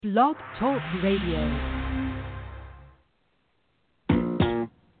Blog Talk Radio.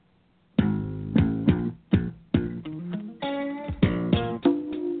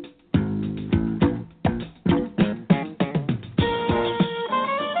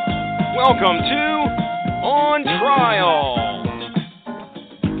 Welcome to On Trial,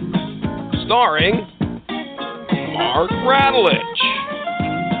 starring Mark Radulich,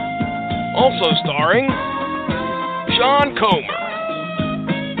 also starring Sean Comer.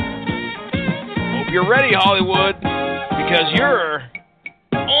 Hope you're ready, Hollywood, because you're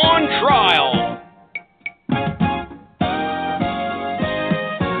on trial.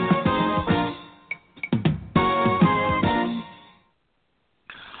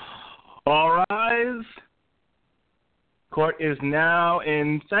 All rise. Court is now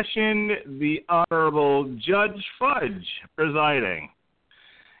in session. The Honorable Judge Fudge presiding.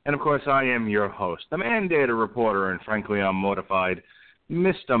 And, of course, I am your host, the mandated reporter, and frankly, I'm mortified,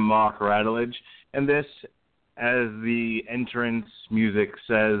 Mr. Mark Radulich. And this, as the intro music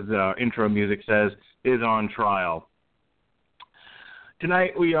says, is On Trial.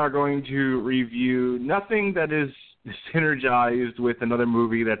 Tonight we are going to review nothing that is synergized with another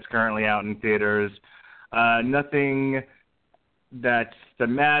movie that's currently out in theaters, nothing that's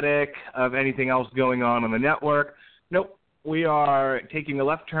thematic of anything else going on the network. Nope, we are taking a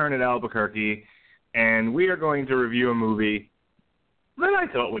left turn at Albuquerque, and we are going to review a movie that I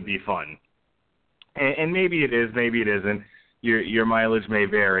thought would be fun. And maybe it is, maybe it isn't. Your mileage may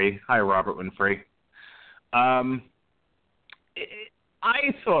vary. Hi, Robert Winfrey. I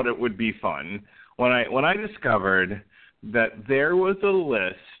thought it would be fun when I discovered that there was a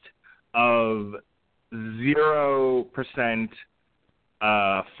list of 0%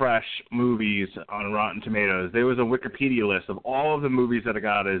 fresh movies on Rotten Tomatoes. There was a Wikipedia list of all of the movies that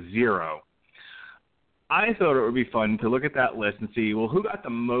got a 0. I thought it would be fun to look at that list and see, well, who got the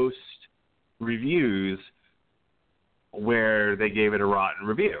most reviews where they gave it a rotten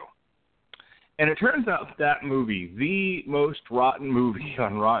review. And it turns out that movie, the most rotten movie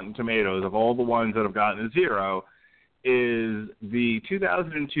on Rotten Tomatoes of all the ones that have gotten a 0, is the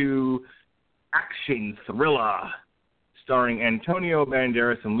 2002 action thriller starring Antonio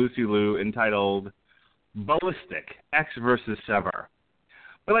Banderas and Lucy Liu entitled Ballistic, Ecks versus Sever.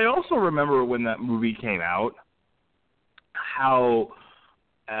 But I also remember when that movie came out, how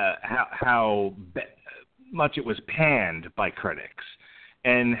much it was panned by critics,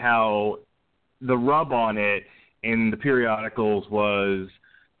 and how the rub on it in the periodicals was,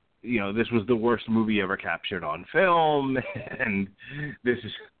 this was the worst movie ever captured on film, and this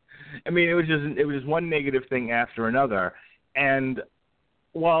is, it was just one negative thing after another. And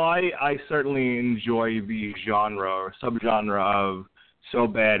while I certainly enjoy the genre or subgenre of so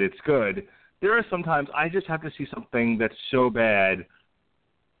bad it's good, there are sometimes I just have to see something that's so bad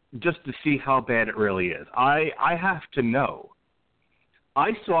just to see how bad it really is. I have to know.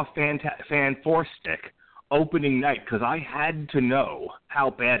 I saw Fantastic opening night because I had to know how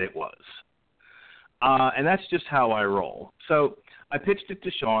bad it was. And that's just how I roll. So I pitched it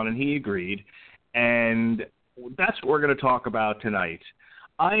to Sean, and he agreed. And that's what we're going to talk about tonight.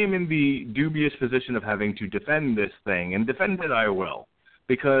 I am in the dubious position of having to defend this thing, and defend it I will,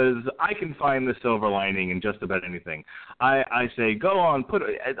 because I can find the silver lining in just about anything. I say, go on,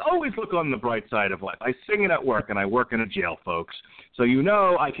 always look on the bright side of life. I sing it at work, and I work in a jail, folks. So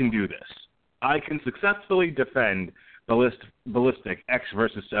I can do this. I can successfully defend Ballistic, Ecks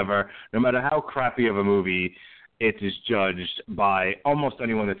versus Sever, no matter how crappy of a movie it is judged by almost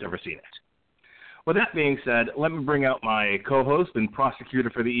anyone that's ever seen it. With that being said, let me bring out my co-host and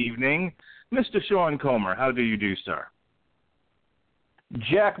prosecutor for the evening, Mr. Sean Comer. How do you do, sir?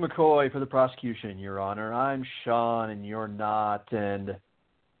 Jack McCoy for the prosecution, Your Honor. I'm Sean, and you're not. And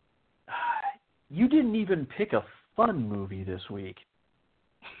you didn't even pick a fun movie this week.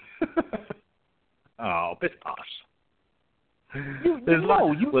 Oh, bit posh. You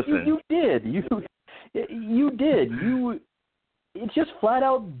did. You did. It's just flat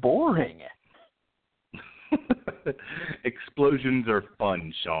out boring. Explosions are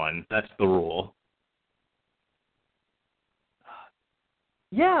fun, Sean. That's the rule.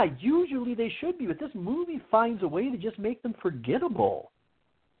 Yeah, usually they should be, but this movie finds a way to just make them forgettable.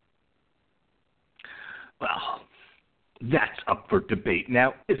 Well, that's up for debate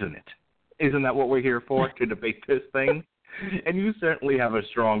now, isn't it? Isn't that what we're here for, to debate this thing? And you certainly have a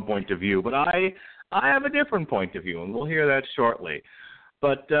strong point of view, but I have a different point of view, and we'll hear that shortly.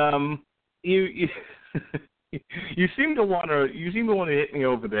 But you seem to want to hit me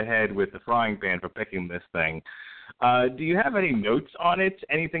over the head with the frying pan for picking this thing. Do you have any notes on it?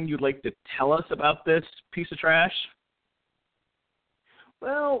 Anything you'd like to tell us about this piece of trash?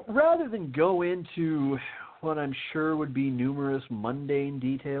 Well, rather than go into what I'm sure would be numerous mundane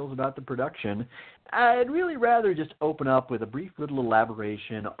details about the production, I'd really rather just open up with a brief little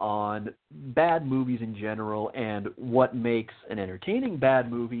elaboration on bad movies in general and what makes an entertaining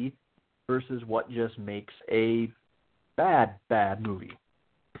bad movie versus what just makes a bad movie.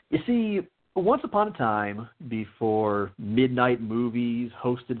 You see, once upon a time, before midnight movies,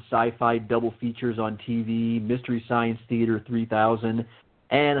 hosted sci-fi double features on TV, Mystery Science Theater 3000,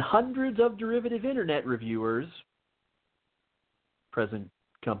 and hundreds of derivative internet reviewers, present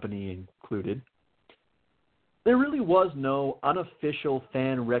company included, there really was no unofficial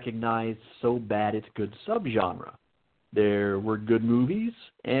fan-recognized so bad it's good subgenre. There were good movies,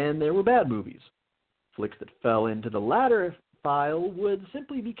 and there were bad movies. Flicks that fell into the latter file would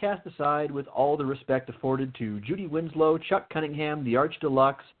simply be cast aside with all the respect afforded to Judy Winslow, Chuck Cunningham, the Arch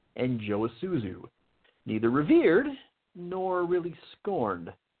Deluxe, and Joe Isuzu. Neither revered nor really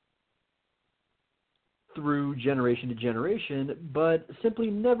scorned through generation to generation, but simply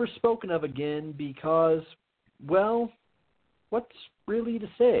never spoken of again because, well, what's really to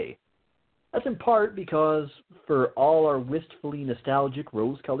say? That's in part because for all our wistfully nostalgic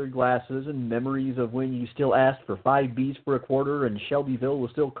rose-colored glasses and memories of when you still asked for 5 Bs for a quarter and Shelbyville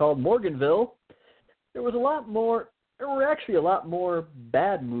was still called Morganville, there were actually a lot more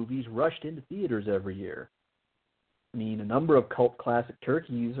bad movies rushed into theaters every year. I mean, a number of cult classic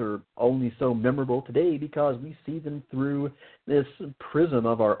turkeys are only so memorable today because we see them through this prism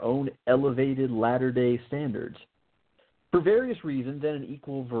of our own elevated latter-day standards. For various reasons and in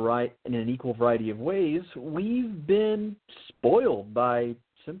an equal variety of ways, we've been spoiled by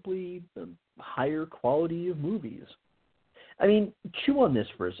simply the higher quality of movies. I mean, chew on this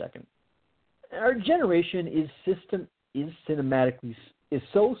for a second. Our generation is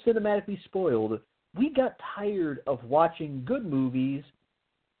so cinematically spoiled, we got tired of watching good movies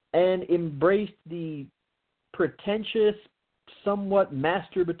and embraced the pretentious, somewhat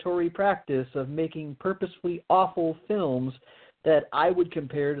masturbatory practice of making purposefully awful films that I would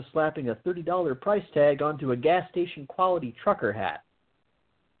compare to slapping a $30 price tag onto a gas station quality trucker hat.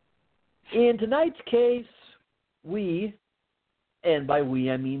 In tonight's case, we, and by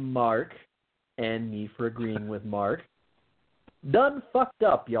we I mean Mark, and me for agreeing with Mark, done fucked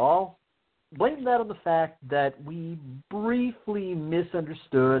up, y'all. Blame that on the fact that we briefly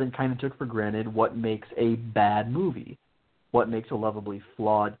misunderstood and kind of took for granted what makes a bad movie, what makes a lovably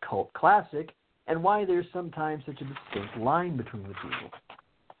flawed cult classic, and why there's sometimes such a distinct line between the two.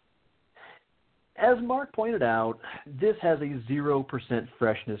 As Mark pointed out, this has a 0%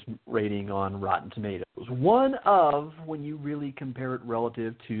 freshness rating on Rotten Tomatoes. One of, when you really compare it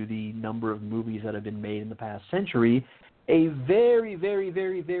relative to the number of movies that have been made in the past century, a very, very,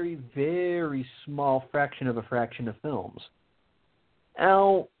 very, very, very small fraction of films.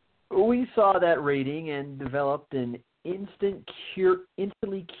 Now, we saw that rating and developed an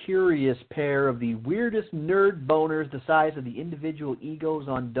instantly curious pair of the weirdest nerd boners the size of the individual egos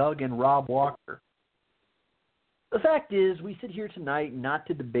on Doug and Rob Walker. The fact is, we sit here tonight not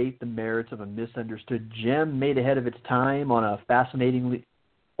to debate the merits of a misunderstood gem made ahead of its time on a fascinatingly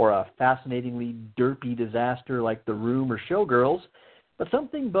derpy disaster like The Room or Showgirls, but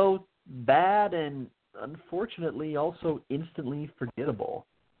something both bad and, unfortunately, also instantly forgettable.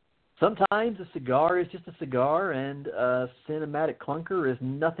 Sometimes a cigar is just a cigar, and a cinematic clunker is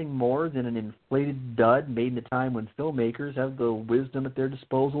nothing more than an inflated dud made in a time when filmmakers have the wisdom at their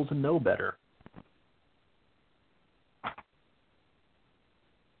disposal to know better.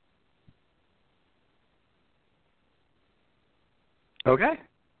 Okay.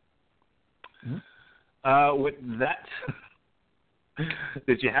 Mm-hmm. With that,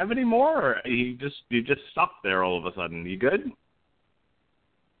 did you have any more, or you just stopped there all of a sudden? You good?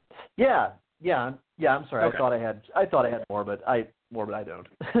 Yeah. I'm sorry. Okay. I thought I had more, but I don't.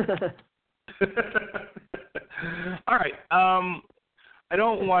 All right. I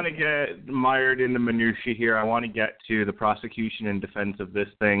don't want to get mired in the minutiae here. I want to get to the prosecution and defense of this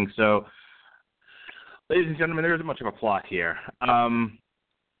thing. So, ladies and gentlemen, there isn't much of a plot here.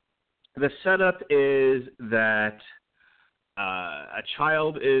 The setup is that a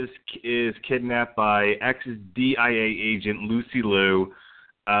child is kidnapped by ex-DIA agent Lucy Liu.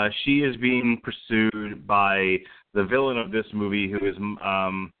 She is being pursued by the villain of this movie, who is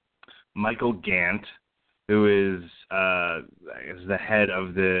Michael Gant, who is the head of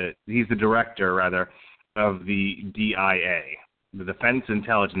he's the director, rather, of the DIA, the Defense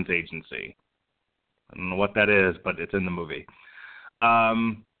Intelligence Agency. I don't know what that is, but it's in the movie.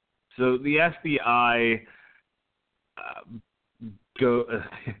 So the FBI the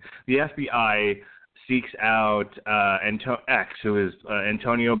FBI seeks out Ecks, who is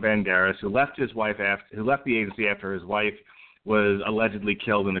Antonio Banderas, who left the agency after his wife was allegedly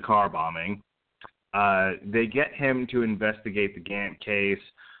killed in a car bombing. They get him to investigate the Gant case,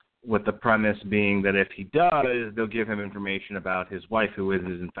 with the premise being that if he does, they'll give him information about his wife, who is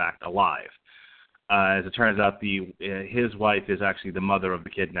in fact alive. As it turns out, his wife is actually the mother of the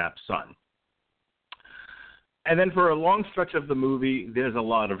kidnapped son. And then for a long stretch of the movie, there's a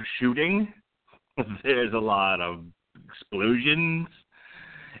lot of shooting. There's a lot of explosions.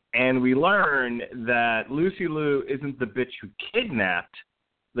 And we learn that Lucy Liu isn't the bitch who kidnapped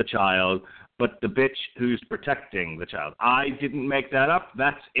the child, but the bitch who's protecting the child. I didn't make that up.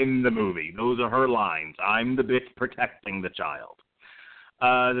 That's in the movie. Those are her lines. I'm the bitch protecting the child.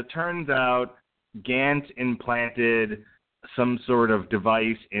 As it turns out, Gant implanted some sort of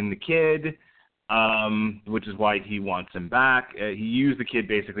device in the kid, which is why he wants him back. He used the kid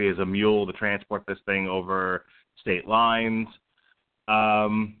basically as a mule to transport this thing over state lines.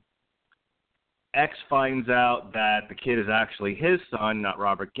 Ecks finds out that the kid is actually his son, not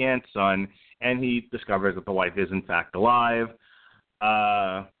Robert Gant's son, and he discovers that the wife is in fact alive.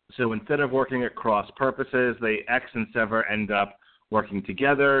 So instead of working at cross purposes, Ecks and Sever end up working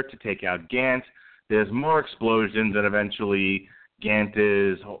together to take out Gant. There's more explosions, and eventually Gant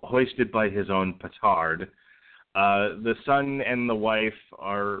is hoisted by his own petard. The son and the wife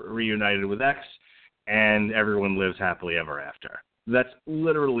are reunited with Ecks, and everyone lives happily ever after. That's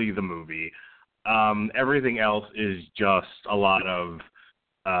literally the movie. Everything else is just a lot of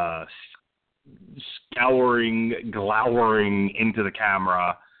glowering into the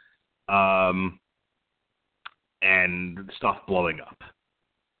camera, and stuff blowing up.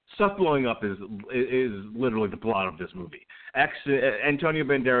 Stuff blowing up is literally the plot of this movie. Antonio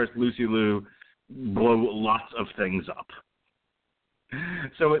Banderas, Lucy Liu blow lots of things up.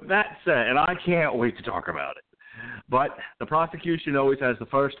 So with that said, and I can't wait to talk about it, but the prosecution always has the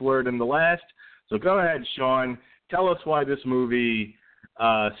first word and the last. So go ahead, Sean. Tell us why this movie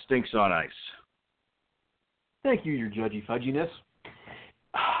stinks on ice. Thank you, your judgy fudginess.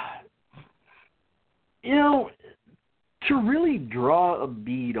 You know, to really draw a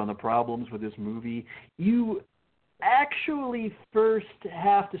bead on the problems with this movie, you actually first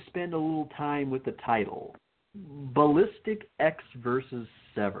have to spend a little time with the title, Ballistic, Ecks versus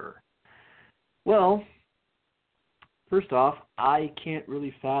Sever. Well, first off, I can't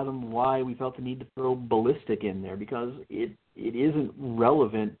really fathom why we felt the need to throw Ballistic in there, because it isn't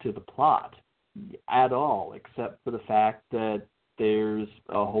relevant to the plot at all, except for the fact that there's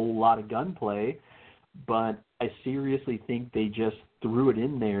a whole lot of gunplay, but I seriously think they just threw it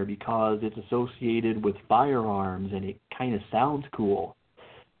in there because it's associated with firearms and it kind of sounds cool.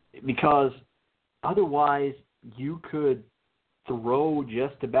 Because otherwise, you could throw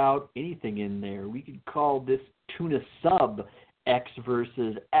just about anything in there. We could call this tuna sub Ecks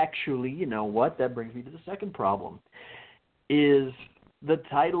versus. Actually, you know what? That brings me to the second problem. Is the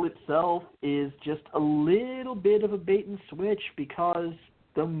title itself is just a little bit of a bait and switch, because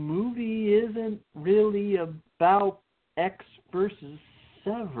the movie isn't really about Ecks versus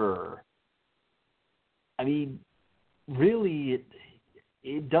Sever. I mean, really,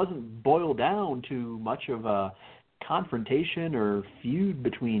 it doesn't boil down to much of a confrontation or feud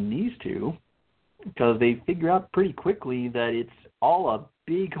between these two, because they figure out pretty quickly that it's all a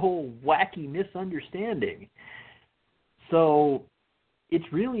big whole wacky misunderstanding. So it's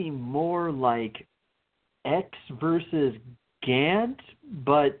really more like Ecks versus Gant,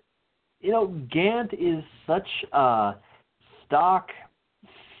 but, you know, Gant is such a stock,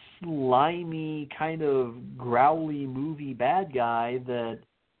 slimy, kind of growly movie bad guy that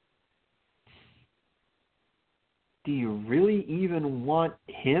do you really even want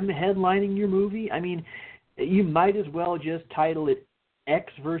him headlining your movie? I mean, you might as well just title it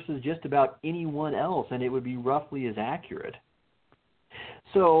Ecks versus just about anyone else, and it would be roughly as accurate.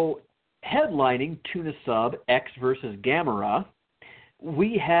 So, headlining Tuna Sub, Ecks versus Gamera,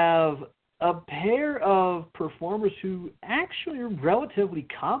 we have a pair of performers who actually are relatively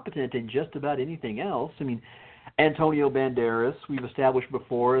competent in just about anything else. I mean, Antonio Banderas, we've established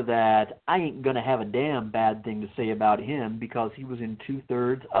before that I ain't going to have a damn bad thing to say about him, because he was in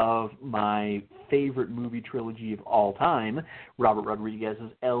 2/3 of my favorite movie trilogy of all time, Robert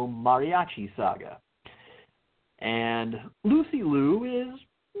Rodriguez's El Mariachi Saga. And Lucy Liu is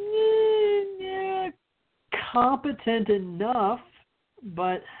competent enough,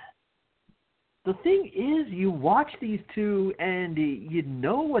 but the thing is, you watch these two and you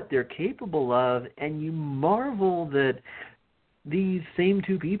know what they're capable of, and you marvel that these same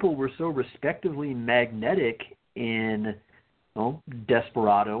two people were so respectively magnetic in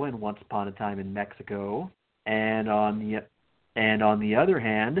Desperado and Once Upon a Time in Mexico, and on the other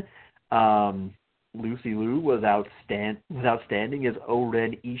hand, Lucy Liu was outstanding as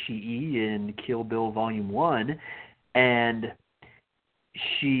O-Ren Ishii in Kill Bill Volume 1, and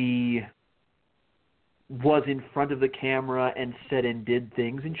she was in front of the camera and said and did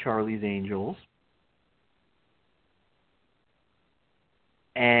things in Charlie's Angels.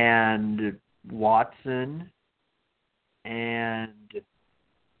 And Watson and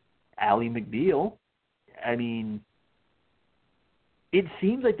Ally McBeal, I mean, it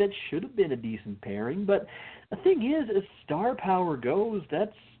seems like that should have been a decent pairing, but the thing is, as star power goes,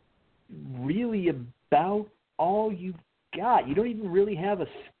 that's really about all you've got. You don't even really have a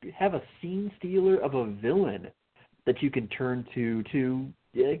scene stealer of a villain that you can turn to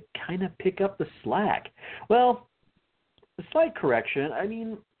kind of pick up the slack. Well, a slight correction. I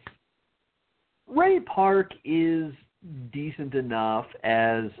mean, Ray Park is decent enough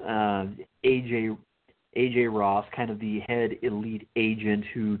as AJ Ross, kind of the head elite agent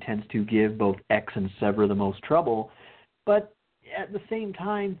who tends to give both Ecks and Sever the most trouble. But at the same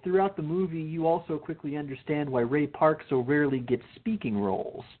time, throughout the movie, you also quickly understand why Ray Park so rarely gets speaking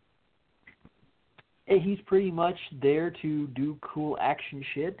roles. He's pretty much there to do cool action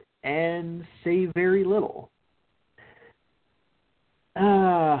shit and say very little.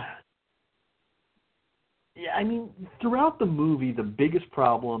 I mean, throughout the movie, the biggest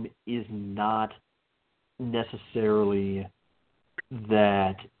problem is not necessarily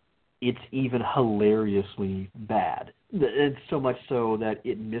that it's even hilariously bad. It's so much so that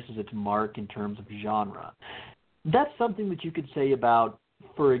it misses its mark in terms of genre. That's something that you could say about,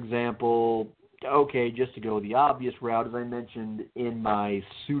 for example, okay, just to go the obvious route, as I mentioned in my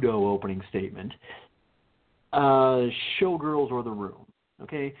pseudo-opening statement, Showgirls or The Room,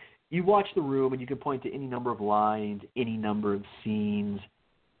 okay? You watch The Room and you can point to any number of lines, any number of scenes,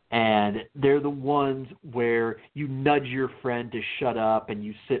 and they're the ones where you nudge your friend to shut up and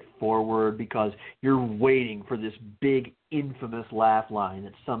you sit forward because you're waiting for this big, infamous laugh line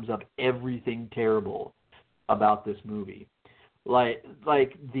that sums up everything terrible about this movie. Like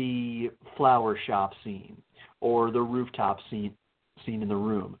the flower shop scene, or the rooftop scene in The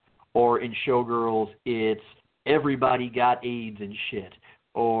Room, or in Showgirls, it's everybody got AIDS and shit,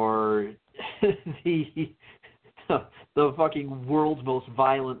 or the fucking world's most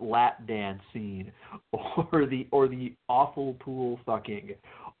violent lap dance scene, or the awful pool fucking,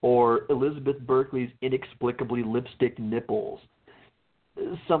 or Elizabeth Berkley's inexplicably lipstick nipples,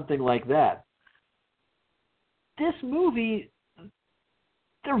 something like that. This movie,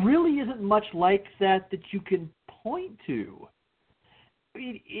 there really isn't much like that you can point to. I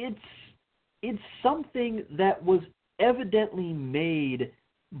mean, it's something that was evidently made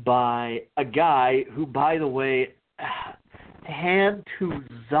by a guy who, by the way, hand to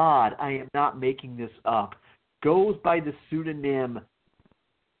Zod, I am not making this up, goes by the pseudonym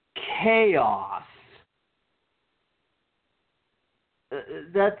Kaos.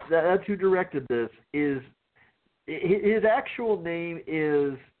 That's who directed this. His actual name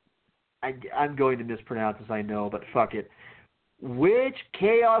is, I'm going to mispronounce this, I know, but fuck it. Wych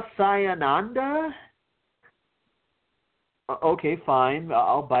Kaosayananda? Okay, fine.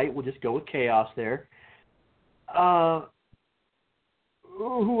 I'll bite. We'll just go with Chaos there.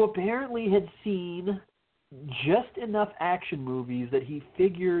 Who apparently had seen just enough action movies that he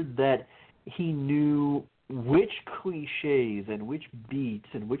figured that he knew which cliches and which beats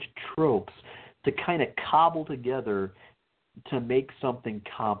and which tropes to kind of cobble together to make something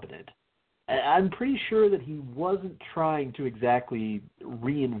competent. I'm pretty sure that he wasn't trying to exactly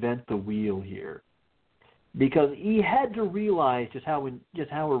reinvent the wheel here, because he had to realize just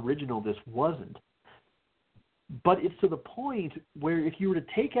how original this wasn't. But it's to the point where if you were to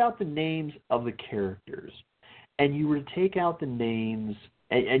take out the names of the characters, and you were to take out the names,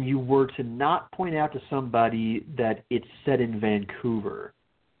 and you were to not point out to somebody that it's set in Vancouver,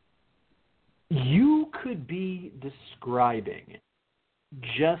 you could be describing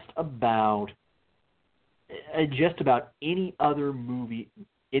just about any other movie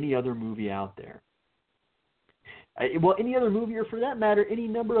out there. Well, any other movie, or for that matter, any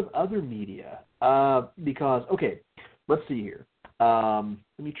number of other media. Because, okay, let's see here.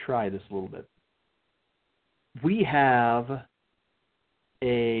 Let me try this a little bit. We have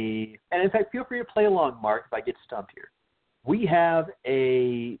and in fact, feel free to play along, Mark, if I get stumped here. We have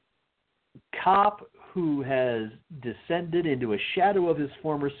a cop who has descended into a shadow of his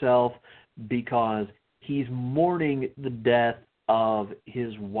former self because he's mourning the death of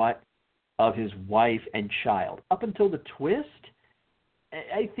his wife and child. Up until the twist,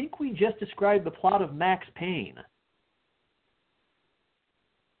 I think we just described the plot of Max Payne.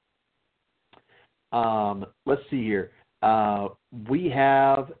 Let's see here. We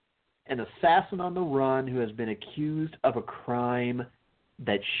have an assassin on the run who has been accused of a crime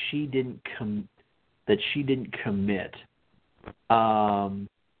that she didn't commit.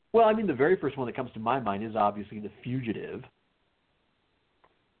 Well, I mean, the very first one that comes to my mind is obviously The Fugitive.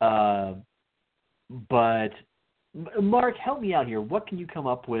 But Mark, help me out here. What can you come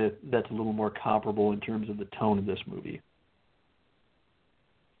up with that's a little more comparable in terms of the tone of this movie?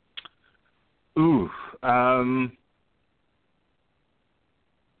 Ooh.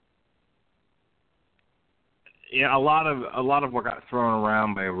 Yeah, a lot of what got thrown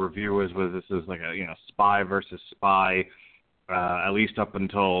around by reviewers was this is like a spy versus spy, at least up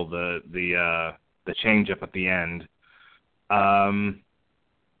until the change up at the end. So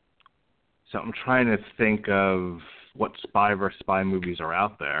I'm trying to think of what spy versus spy movies are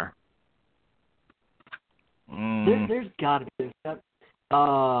out there. There's got to be.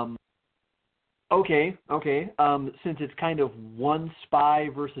 Okay. Since it's kind of one spy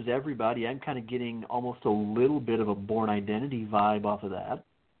versus everybody, I'm kind of getting almost a little bit of a Bourne Identity vibe off of that.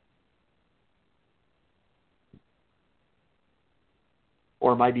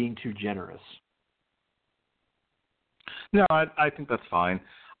 Or am I being too generous? No, I think that's fine.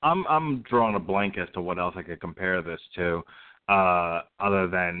 I'm drawing a blank as to what else I could compare this to, other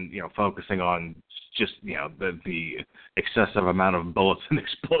than focusing on just the excessive amount of bullets and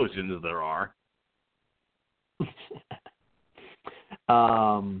explosions there are.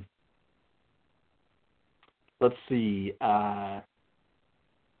 Let's see.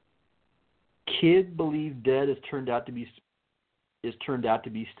 Kid Believed Dead turns out to be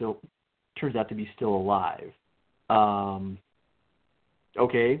still alive.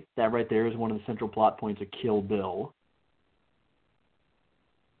 Okay, that right there is one of the central plot points of Kill Bill.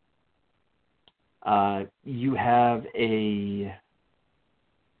 You have a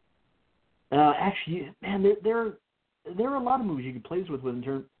actually, man, there are a lot of movies you can play with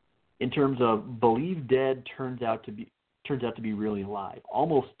in terms of Believe Dead turns out to be really alive.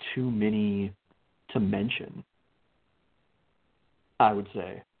 Almost too many to mention, I would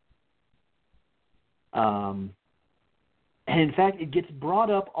say. And in fact, it gets brought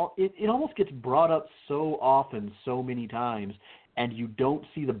up. It almost gets brought up so often, so many times, and you don't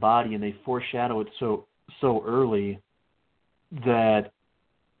see the body, and they foreshadow it so early that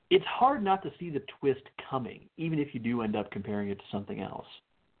it's hard not to see the twist coming, even if you do end up comparing it to something else.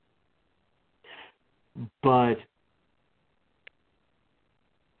 But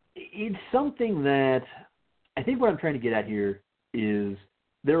it's something that I think what I'm trying to get at here is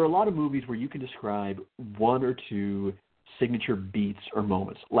there are a lot of movies where you can describe one or two signature beats or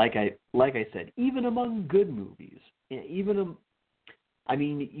moments. Like I said, even among good movies, if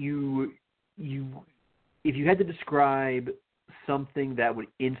you had to describe something that would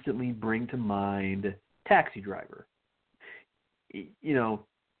instantly bring to mind Taxi Driver,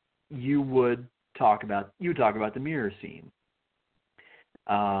 you would talk about the mirror scene.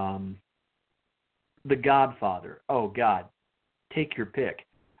 The Godfather. Oh God, take your pick.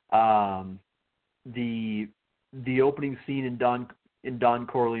 The opening scene in Don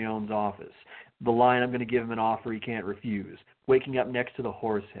Corleone's office. The line, "I'm going to give him an offer he can't refuse." Waking up next to the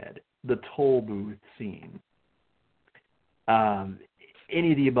horse head. The toll booth scene.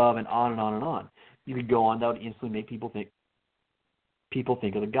 Any of the above, and on and on and on. You could go on. That would instantly make people think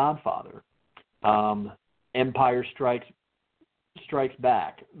of The Godfather. Empire Strikes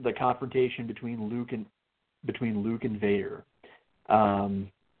Back. The confrontation between Luke and Vader.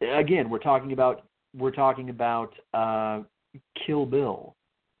 Again, we're talking about Kill Bill,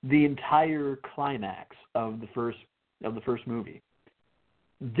 the entire climax of the first movie.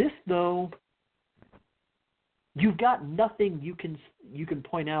 This, though, you've got nothing you can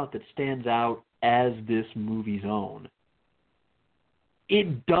point out that stands out as this movie's own.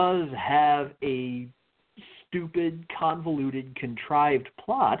 It does have a stupid, convoluted, contrived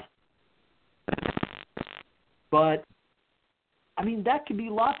plot, but I mean, that could be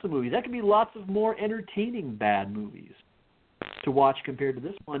lots of movies. That could be lots of more entertaining bad movies to watch compared to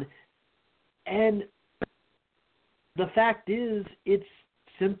this one. And the fact is, it's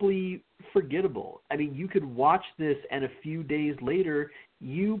simply forgettable. I mean, you could watch this and a few days later,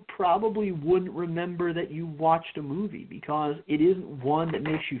 you probably wouldn't remember that you watched a movie because it isn't one that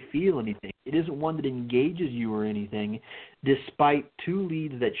makes you feel anything. It isn't one that engages you or anything, despite two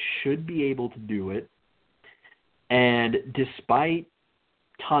leads that should be able to do it. And despite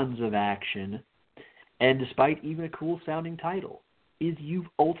tons of action, and despite even a cool-sounding title, you've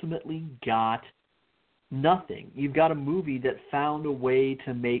ultimately got nothing. You've got a movie that found a way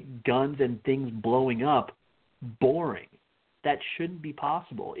to make guns and things blowing up boring. that shouldn't be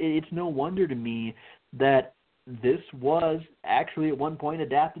possible. It's no wonder to me that this was actually at one point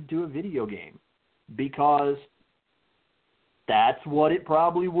adapted to a video game, because that's what it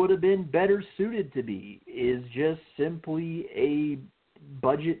probably would have been better suited to be, is just simply a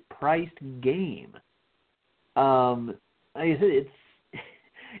budget-priced game. Like I said,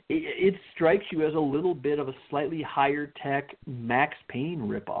 it strikes you as a little bit of a slightly higher-tech Max Payne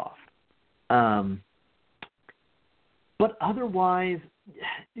ripoff. But otherwise,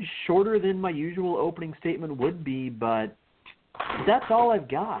 shorter than my usual opening statement would be, but that's all I've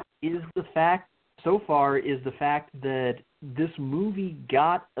got, is the fact that this movie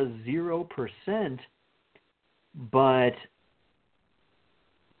got a 0%, but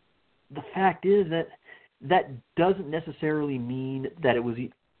the fact is that doesn't necessarily mean that it was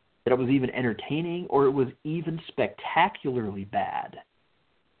even entertaining or it was even spectacularly bad.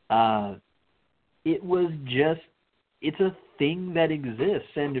 It's a thing that exists,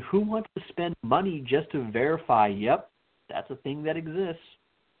 and who wants to spend money just to verify, yep, that's a thing that exists?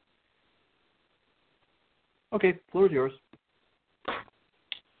 Okay, floor is yours.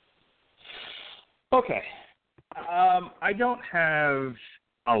 Okay. I don't have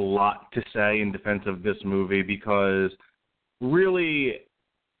a lot to say in defense of this movie, because really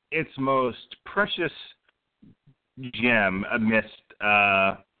its most precious gem amidst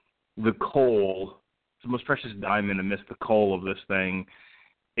the coal, the most precious diamond amidst the coal of this thing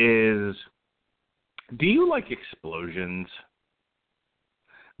is, do you like explosions?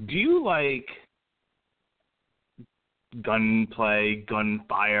 Do you like gunplay,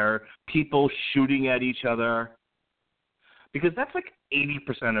 gunfire, people shooting at each other? Because that's like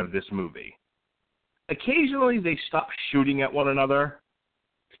 80% of this movie. Occasionally they stop shooting at one another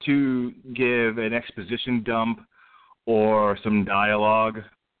to give an exposition dump or some dialogue.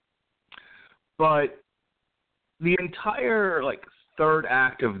 But the entire third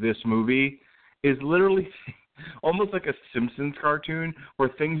act of this movie is literally almost like a Simpsons cartoon where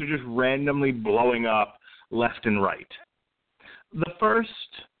things are just randomly blowing up left and right. The first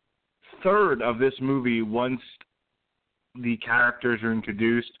third of this movie, once the characters are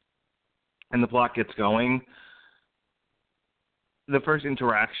introduced and the plot gets going, the first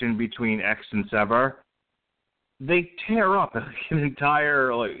interaction between Ecks and Sever, they tear up an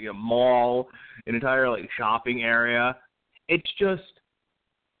entire mall, an entire shopping area. It's just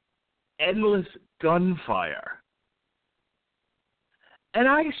endless gunfire. And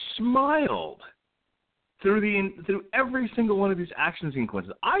I smiled through every single one of these action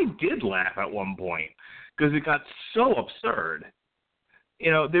sequences. I did laugh at one point because it got so absurd.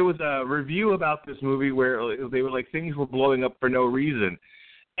 There was a review about this movie where they were things were blowing up for no reason.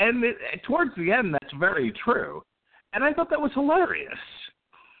 And towards the end, that's very true. And I thought that was hilarious.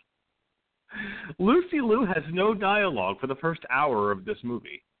 Lucy Liu has no dialogue for the first hour of this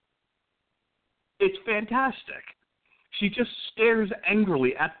movie. It's fantastic. She just stares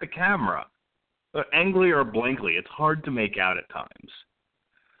angrily at the camera. Angrily or blankly. It's hard to make out at times.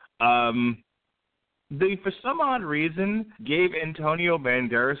 They, for some odd reason, gave Antonio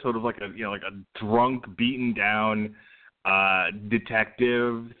Banderas sort of like a drunk, beaten down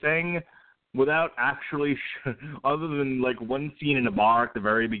detective thing, without actually, other than one scene in a bar at the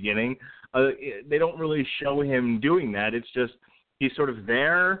very beginning. They don't really show him doing that. It's just he's sort of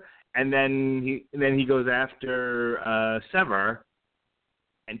there, and then he goes after Sever,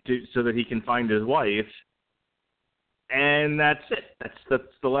 so that he can find his wife. And that's it. That's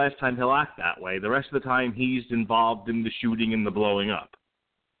the last time he'll act that way. The rest of the time, he's involved in the shooting and the blowing up.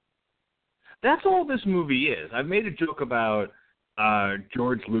 That's all this movie is. I've made a joke about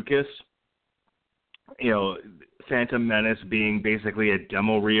George Lucas, Phantom Menace being basically a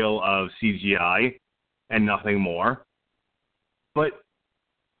demo reel of CGI and nothing more. But,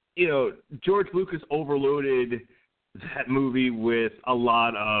 George Lucas overloaded that movie with a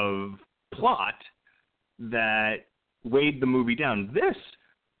lot of plot that weighed the movie down. This,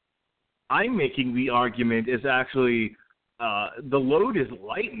 I'm making the argument, is actually the load is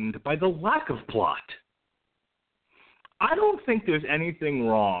lightened by the lack of plot. I don't think there's anything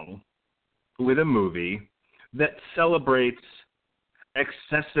wrong with a movie that celebrates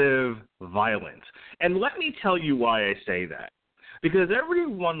excessive violence. And let me tell you why I say that. Because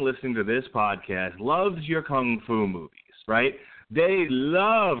everyone listening to this podcast loves your kung fu movies, right? They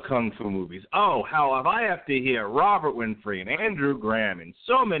love kung fu movies. Oh, how if I have to hear Robert Winfrey and Andrew Graham and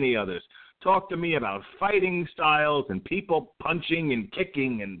so many others talk to me about fighting styles and people punching and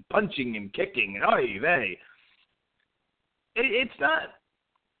kicking and punching and kicking and oy vey. It's not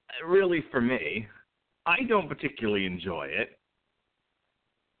really for me. I don't particularly enjoy it.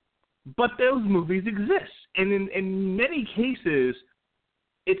 But those movies exist. And in many cases,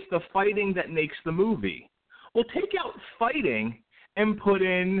 it's the fighting that makes the movie. Well, take out fighting and put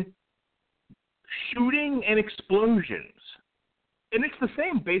in shooting and explosions. And it's the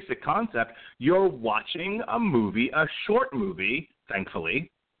same basic concept. You're watching a movie, a short movie,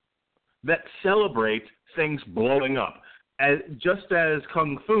 thankfully, that celebrates things blowing up. Just as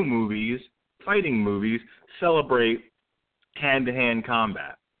kung fu movies, fighting movies, celebrate hand-to-hand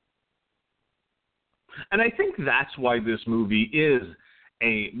combat. And I think that's why this movie is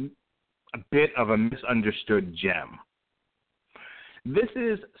a bit of a misunderstood gem. This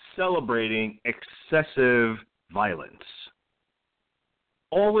is celebrating excessive violence.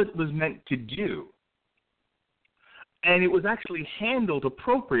 All it was meant to do. And it was actually handled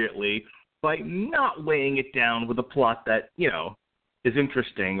appropriately by not weighing it down with a plot that, is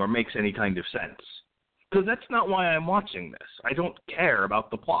interesting or makes any kind of sense. Because that's not why I'm watching this. I don't care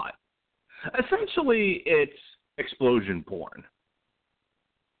about the plot. Essentially, it's explosion porn.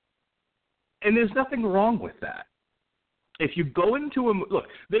 And there's nothing wrong with that. If you go into look,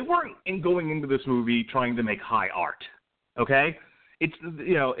 they weren't going into this movie trying to make high art, okay? It's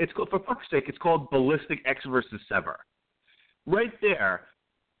for fuck's sake, it's called Ballistic, Ecks versus Sever. Right there,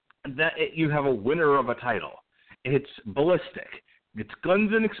 you have a winner of a title. It's ballistic. It's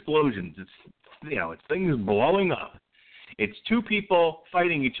guns and explosions. It's things blowing up. It's two people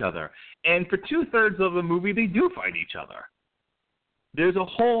fighting each other. And for 2/3 of the movie, they do fight each other. There's a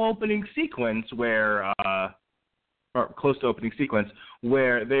whole opening sequence where, or close to opening sequence,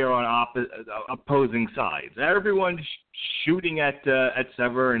 where they are on opposing sides. Everyone's shooting at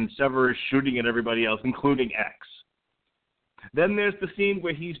Sever, and Sever is shooting at everybody else, including Ecks. Then there's the scene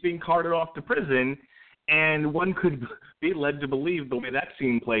where he's being carted off to prison, and one could be led to believe, the way that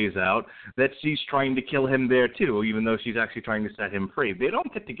scene plays out, that she's trying to kill him there too, even though she's actually trying to set him free. They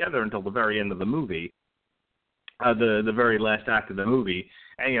don't get together until the very end of the movie, the very last act of the movie,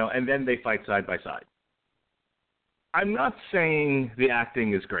 and then they fight side by side. I'm not saying the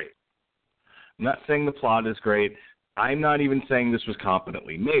acting is great. I'm not saying the plot is great. I'm not even saying this was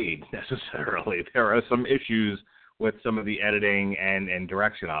competently made, necessarily. There are some issues with some of the editing and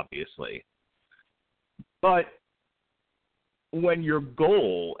direction, obviously. But when your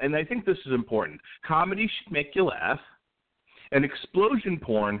goal, and I think this is important, comedy should make you laugh, and explosion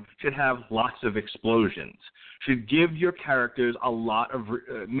porn should have lots of explosions, should give your characters a lot of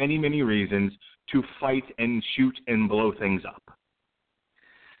many, many reasons to fight and shoot and blow things up.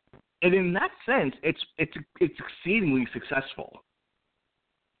 And in that sense, it's exceedingly successful.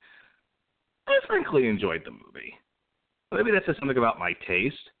 I frankly enjoyed the movie. Maybe that says something about my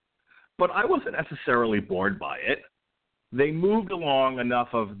taste, but I wasn't necessarily bored by it. They moved along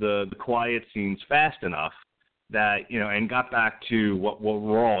enough of the quiet scenes fast enough that, and got back to what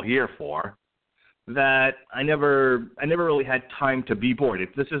we're all here for, that I never really had time to be bored.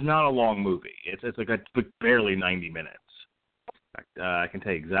 This is not a long movie. It's like barely 90 minutes. In fact, I can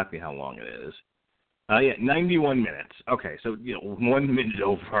tell you exactly how long it is. 91 minutes. Okay, so 1 minute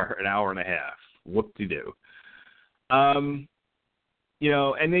over an hour and a half. Whoop-de-doo. And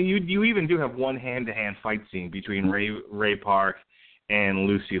then you even do have one hand-to-hand fight scene between Ray Park and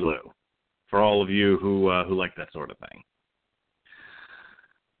Lucy Liu, for all of you who like that sort of thing.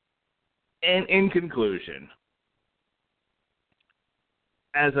 And in conclusion,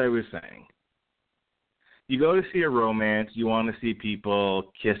 as I was saying, you go to see a romance, you want to see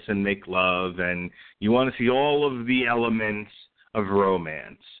people kiss and make love, and you want to see all of the elements of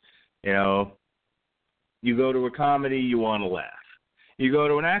romance. You go to a comedy, you want to laugh. You go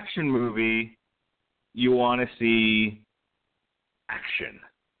to an action movie, you want to see action.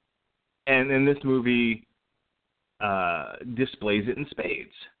 And then this movie displays it in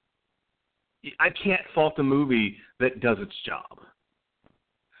spades. I can't fault a movie that does its job.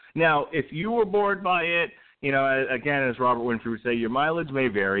 Now, if you were bored by it, again, as Robert Winfrey would say, your mileage may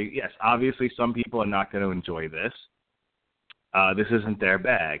vary. Yes, obviously some people are not going to enjoy this. This isn't their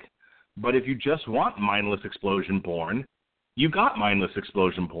bag. But if you just want mindless explosion porn, you got mindless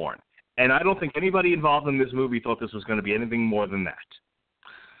explosion porn. And I don't think anybody involved in this movie thought this was going to be anything more than that.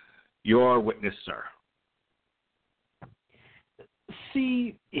 Your witness, sir.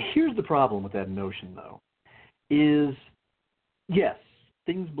 See, here's the problem with that notion, though, is, yes,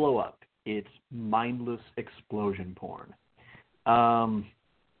 things blow up. It's mindless explosion porn.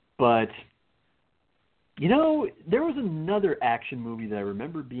 But, there was another action movie that I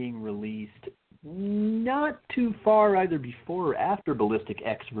remember being released not too far either before or after Ballistic,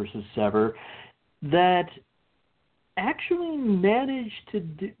 Ecks versus Sever that actually managed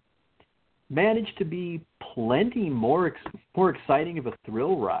to be plenty more exciting of a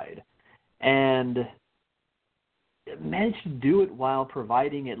thrill ride. and managed to do it while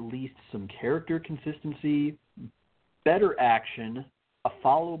providing at least some character consistency, better action, a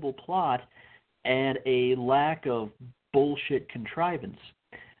followable plot, and a lack of bullshit contrivance.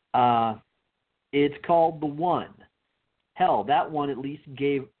 It's called The One. Hell, that one at least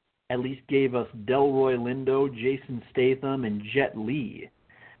gave us Delroy Lindo, Jason Statham, and Jet Li.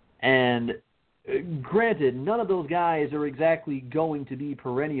 And granted, none of those guys are exactly going to be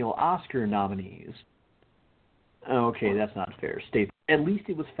perennial Oscar nominees. Okay, that's not fair. At least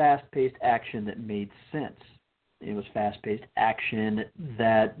it was fast-paced action that made sense. It was fast-paced action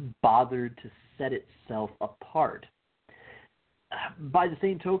that bothered to set itself apart. By the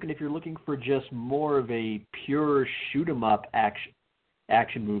same token, if you're looking for just more of a pure shoot-'em-up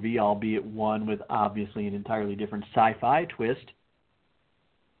action movie, albeit one with obviously an entirely different sci-fi twist,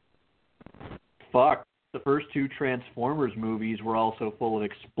 fuck, the first two Transformers movies were also full of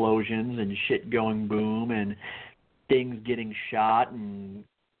explosions and shit going boom and things getting shot and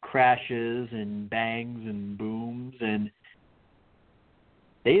crashes and bangs and booms, and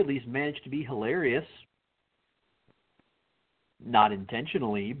they at least managed to be hilarious. Not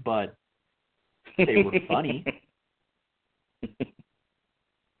intentionally, but they were funny.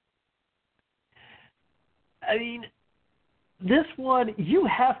 I mean, this one, you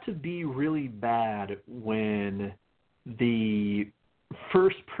have to be really bad when the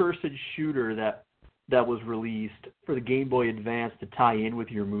first-person shooter that was released for the Game Boy Advance to tie in with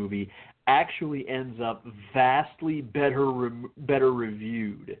your movie actually ends up vastly better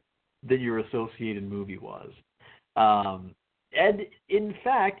reviewed than your associated movie was. And in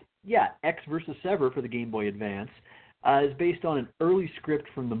fact, yeah, Ecks versus Sever for the Game Boy Advance is based on an early script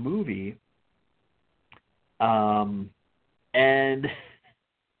from the movie. And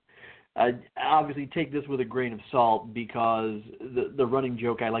I obviously take this with a grain of salt because the running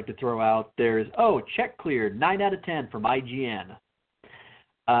joke I like to throw out there is, oh, check cleared, 9 out of 10 from IGN.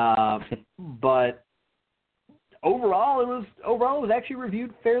 But overall, it was actually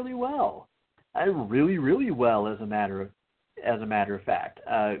reviewed fairly well. Really, really well, as a matter of fact.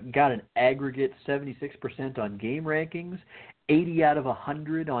 Got an aggregate 76% on Game Rankings, 80 out of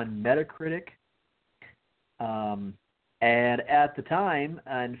 100 on Metacritic. And at the time,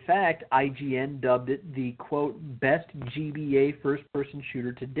 in fact, IGN dubbed it the, quote, best GBA first-person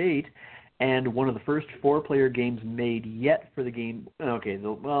shooter to date, and one of the first four-player games made yet for the game. Okay,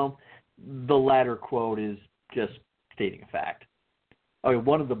 the latter quote is just stating a fact. Okay,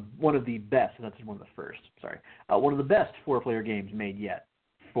 one of the best, and that's one of the first, sorry. One of the best four-player games made yet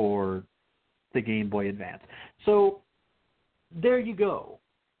for the Game Boy Advance. So, there you go.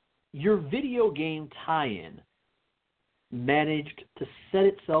 Your video game tie-in managed to set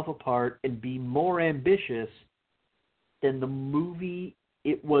itself apart and be more ambitious than the movie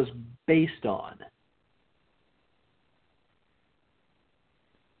it was based on.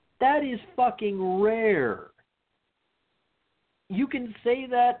 That is fucking rare. You can say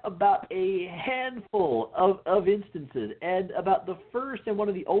that about a handful of instances, and about the first and one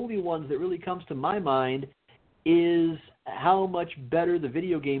of the only ones that really comes to my mind is how much better the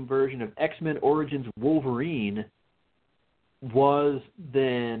video game version of X-Men Origins Wolverine was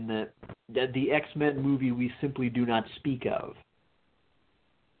than the X-Men movie we simply do not speak of.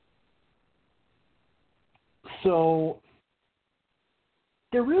 So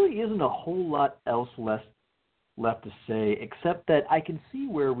there really isn't a whole lot else left to say, except that I can see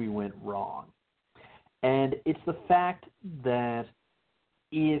where we went wrong. And it's the fact that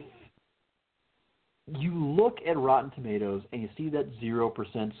if you look at Rotten Tomatoes and you see that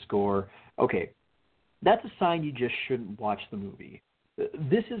 0% score, okay, that's a sign you just shouldn't watch the movie.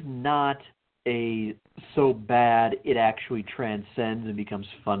 This is not a so bad it actually transcends and becomes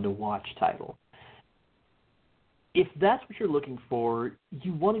fun to watch title. If that's what you're looking for,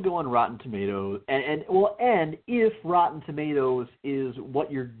 you want to go on Rotten Tomatoes, and if Rotten Tomatoes is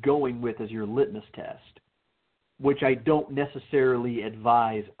what you're going with as your litmus test, which I don't necessarily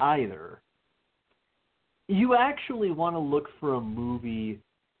advise either, you actually want to look for a movie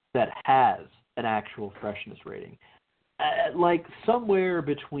that has an actual freshness rating. Like somewhere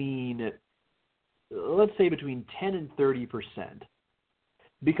between, let's say between 10 and 30%.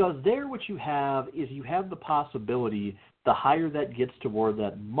 Because there what you have is you have the possibility, the higher that gets toward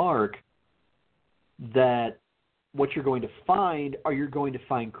that mark, that what you're going to find are you're going to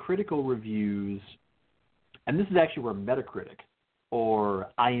find critical reviews, and this is actually where Metacritic or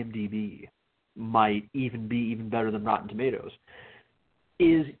IMDb might even be even better than Rotten Tomatoes,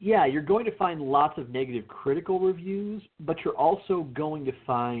 is, yeah, you're going to find lots of negative critical reviews, but you're also going to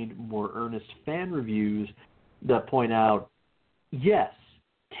find more earnest fan reviews that point out, yes,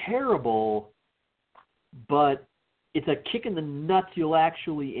 terrible, but it's a kick in the nuts you'll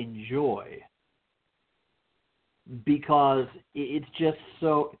actually enjoy, because it's just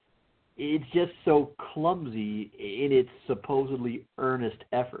so clumsy in its supposedly earnest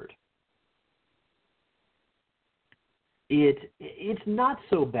effort. It's not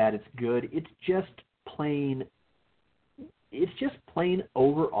so bad it's good. It's just plain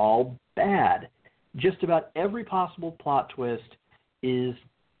overall bad. Just about every possible plot twist is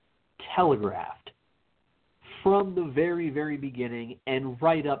telegraphed from the very, very beginning and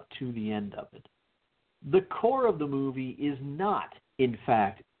right up to the end of it. The core of the movie is not, in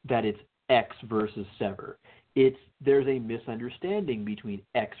fact, that it's Ecks versus Sever. There's a misunderstanding between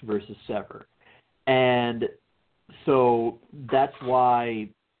Ecks versus Sever. And so that's why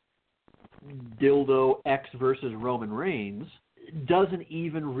Dildo Ecks versus Roman Reigns doesn't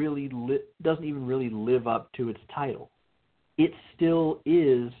even really live up to its title. It still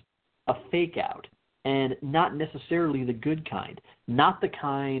is a fake out, and not necessarily the good kind. Not the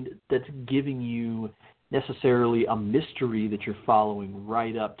kind that's giving you necessarily a mystery that you're following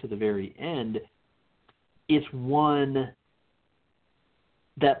right up to the very end. It's one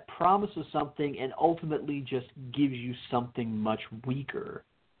that promises something and ultimately just gives you something much weaker.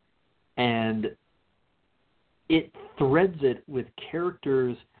 And it threads it with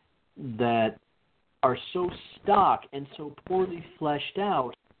characters that are so stock and so poorly fleshed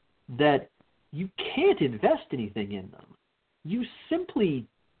out that you can't invest anything in them. You simply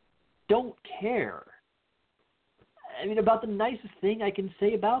don't care. I mean, about the nicest thing I can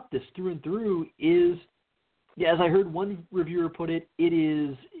say about this through and through is, as I heard one reviewer put it, it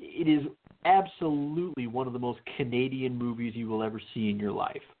is absolutely one of the most Canadian movies you will ever see in your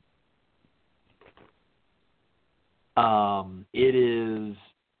life. It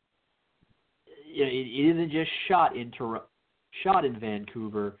isn't just shot in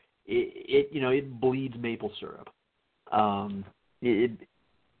Vancouver. It bleeds maple syrup. It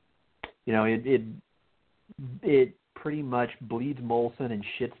pretty much bleeds Molson and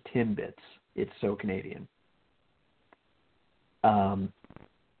shits Timbits. It's so Canadian.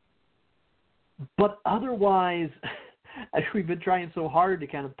 But otherwise, we've been trying so hard to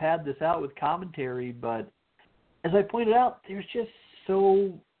kind of pad this out with commentary, but as I pointed out, there's just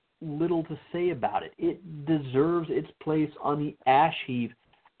so little to say about it. It deserves its place on the ash heap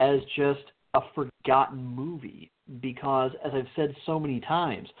as just a forgotten movie, because, as I've said so many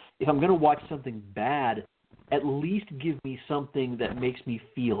times, if I'm going to watch something bad, at least give me something that makes me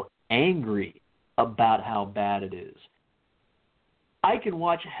feel angry about how bad it is. I can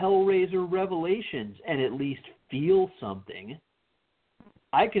watch Hellraiser Revelations and at least feel something.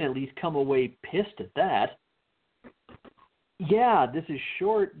 I can at least come away pissed at that. Yeah, this is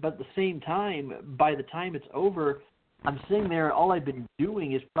short, but at the same time, by the time it's over, I'm sitting there, all I've been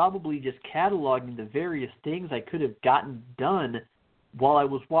doing is probably just cataloging the various things I could have gotten done while I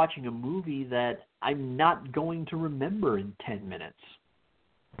was watching a movie that I'm not going to remember in 10 minutes.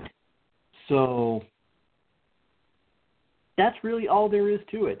 So that's really all there is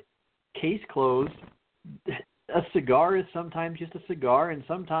to it. Case closed. A cigar is sometimes just a cigar, and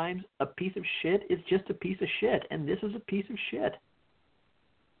sometimes a piece of shit is just a piece of shit, and this is a piece of shit.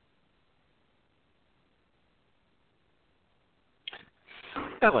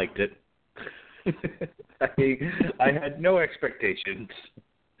 I liked it. I had no expectations,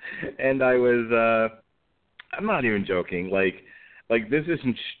 and I was, I'm not even joking, like this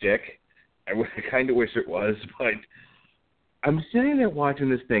isn't shtick. I kind of wish it was, but I'm sitting there watching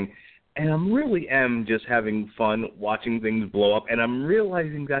this thing, and I really am just having fun watching things blow up, and I'm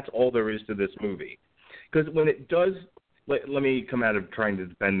realizing that's all there is to this movie. Because when it does, let me come out of trying to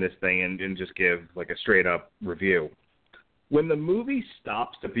defend this thing and just give like a straight-up review. When the movie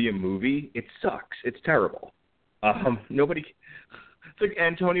stops to be a movie, it sucks. It's terrible. It's like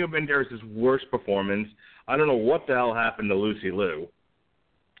Antonio Banderas' worst performance. I don't know what the hell happened to Lucy Liu.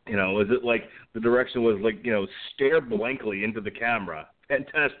 You know, was it like the direction was like, you know, stare blankly into the camera?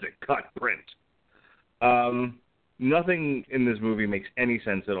 Fantastic. Cut. Print. Nothing in this movie makes any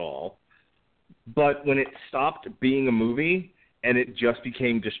sense at all. But when it stopped being a movie and it just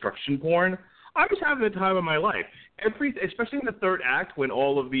became destruction porn, I was having the time of my life. Especially in the third act when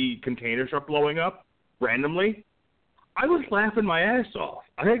all of the containers are blowing up randomly, I was laughing my ass off.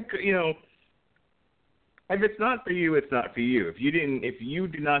 If it's not for you, it's not for you. If you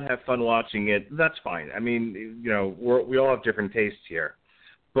did not have fun watching it, that's fine. I mean, you know, we all have different tastes here.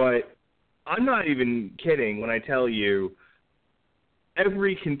 But I'm not even kidding when I tell you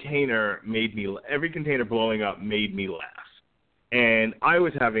every container blowing up made me laugh. And I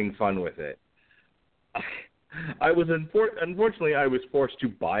was having fun with it. unfortunately I was forced to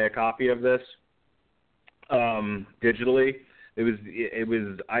buy a copy of this digitally. It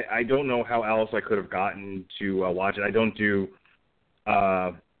was I don't know how else I could have gotten to watch it. I don't do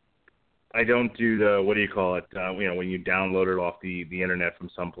the, what do you call it? When you download it off the internet from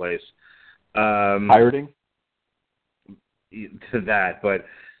someplace. Pirating? To that, but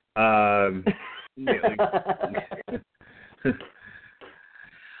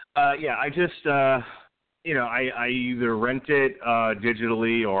I just I either rent it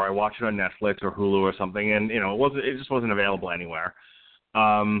digitally or I watch it on Netflix or Hulu or something, and it just wasn't available anywhere.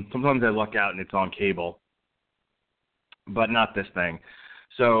 Sometimes I luck out and it's on cable, but not this thing.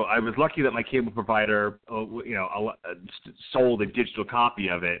 So I was lucky that my cable provider, sold a digital copy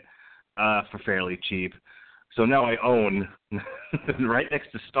of it for fairly cheap. So now I own, right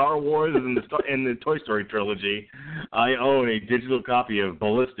next to Star Wars and the Toy Story trilogy, I own a digital copy of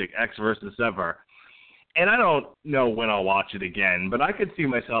Ballistic, Ecks versus Sever. And I don't know when I'll watch it again, but I could see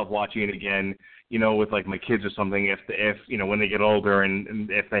myself watching it again, with like my kids or something, if when they get older and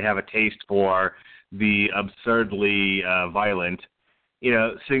if they have a taste for the absurdly violent,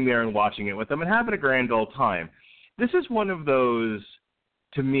 sitting there and watching it with them and having a grand old time. This is one of those,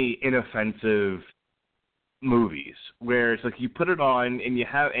 to me, inoffensive movies where it's like you put it on and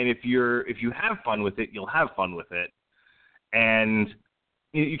if you have fun with it, you'll have fun with it. And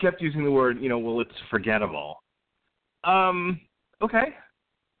you kept using the word, well, it's forgettable. Okay,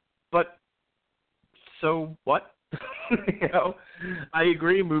 but so what? I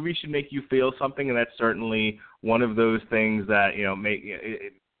agree. Movies should make you feel something, and that's certainly one of those things that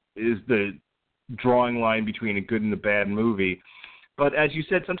is the drawing line between a good and a bad movie. But as you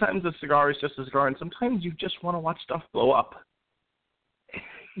said, sometimes a cigar is just a cigar, and sometimes you just want to watch stuff blow up.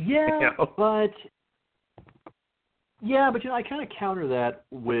 Yeah, but I kind of counter that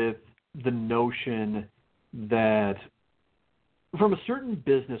with the notion that from a certain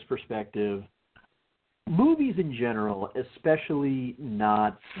business perspective, movies in general, especially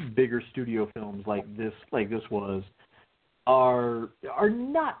not bigger studio films like this was, are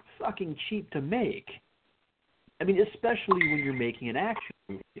not fucking cheap to make. I mean, especially when you're making an action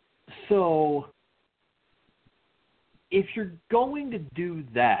movie. So if you're going to do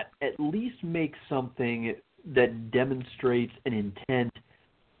that, at least make something that demonstrates an intent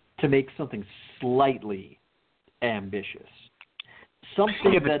to make something slightly ambitious.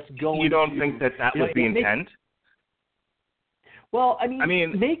 Something that's going to... You don't think that was the intent? Well, I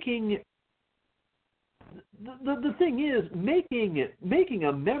mean making... The thing is, making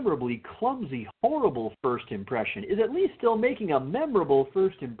a memorably clumsy, horrible first impression is at least still making a memorable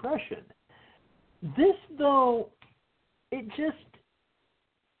first impression. This, though, it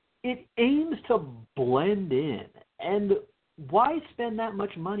aims to blend in. And why spend that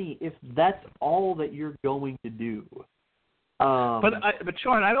much money if that's all that you're going to do? But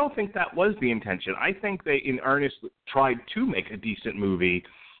Sean, I don't think that was the intention. I think they in earnest tried to make a decent movie,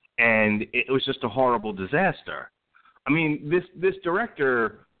 and it was just a horrible disaster. I mean, this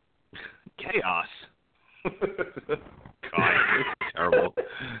director, Kaos. God, it's terrible.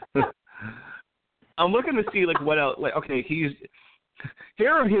 I'm looking to see what else. Okay,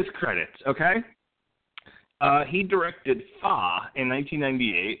 here are his credits. Okay, he directed Fa in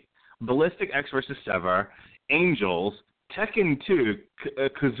 1998, Ballistic, Ecks versus Sever, Angels, Tekken 2,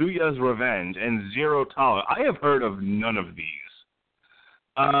 Kazuya's Revenge, and Zero Tolerance. I have heard of none of these.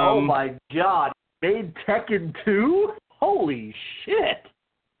 Oh my God! Made Tekken 2? Holy shit!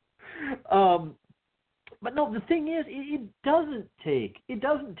 But no, the thing is, it doesn't take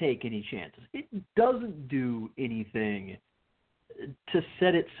any chances. It doesn't do anything to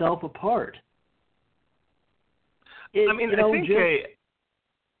set itself apart. I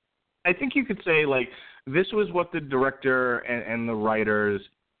think you could say this was what the director and the writers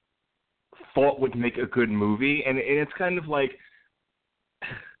thought would make a good movie, and it's kind of like.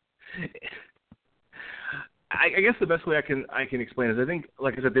 I guess the best way I can explain is I think,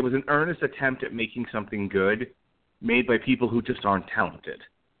 like I said, there was an earnest attempt at making something good made by people who just aren't talented.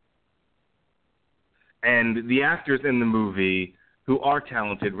 And the actors in the movie who are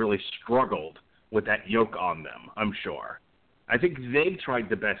talented really struggled with that yoke on them, I'm sure. I think they tried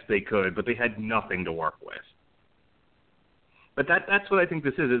the best they could, but they had nothing to work with. But that's what I think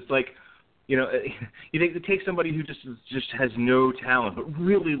this is. It's like, you take somebody who just has no talent, but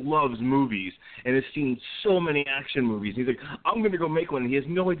really loves movies and has seen so many action movies. And he's like, I'm going to go make one. And he has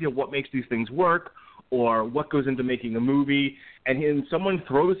no idea what makes these things work or what goes into making a movie. And someone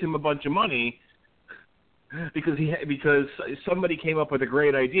throws him a bunch of money because somebody came up with a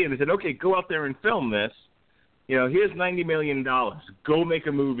great idea. And they said, okay, go out there and film this. Here's $90 million. Go make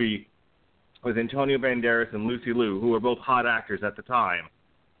a movie with Antonio Banderas and Lucy Liu, who were both hot actors at the time.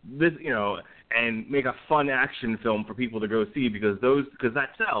 This, and make a fun action film for people to go see because that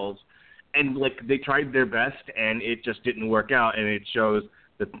sells. And they tried their best, and it just didn't work out. And it shows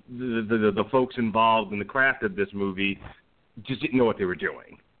that the folks involved in the craft of this movie just didn't know what they were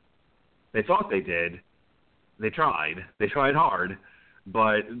doing. They thought they did. They tried hard,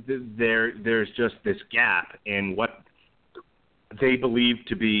 but there's just this gap in what they believe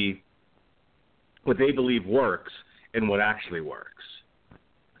works and what actually works.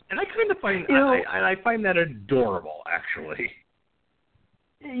 And I kind of find I find that adorable, actually.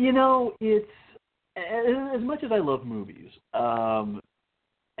 It's as much as I love movies.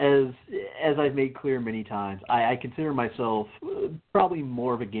 As I've made clear many times, I consider myself probably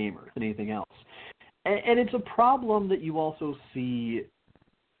more of a gamer than anything else. And it's a problem that you also see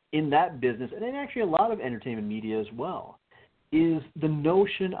in that business, and in actually a lot of entertainment media as well, is the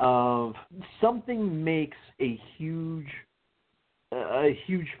notion of something makes a huge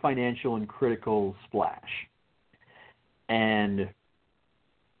financial and critical splash. And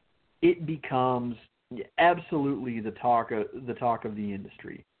it becomes absolutely the talk of the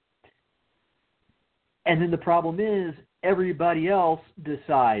industry. And then the problem is everybody else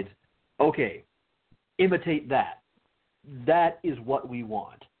decides, okay, imitate that. That is what we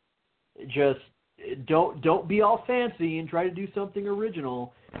want. Just don't be all fancy and try to do something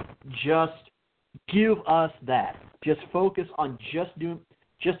original. Just give us that. Just focus on just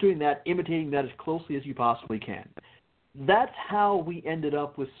doing that, imitating that as closely as you possibly can. That's how we ended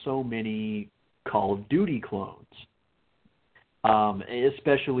up with so many Call of Duty clones,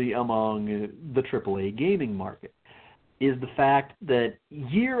 especially among the AAA gaming market, is the fact that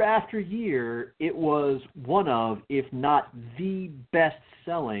year after year it was one of, if not the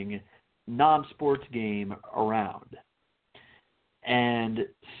best-selling non-sports game around. And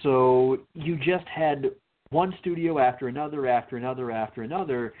so you just had one studio after another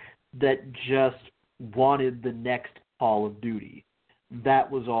that just wanted the next Call of Duty.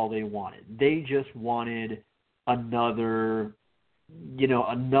 That was all they wanted. They just wanted another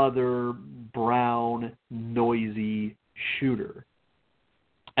brown, noisy shooter.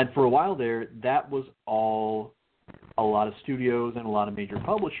 And for a while there, that was all a lot of studios and a lot of major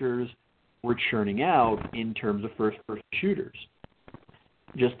publishers were churning out in terms of first-person shooters.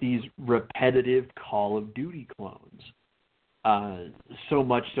 Just these repetitive Call of Duty clones. So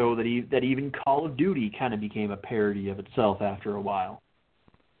much so that even Call of Duty kind of became a parody of itself after a while.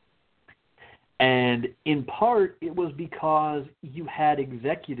 And in part, it was because you had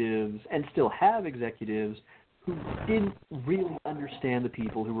executives, and still have executives, who didn't really understand the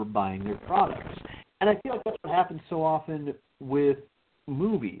people who were buying their products. And I feel like that's what happens so often with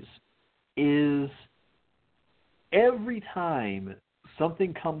movies, is every time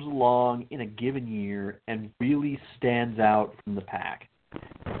something comes along in a given year and really stands out from the pack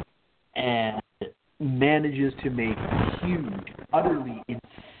and manages to make a huge, utterly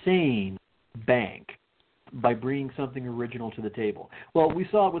insane bank by bringing something original to the table. Well, we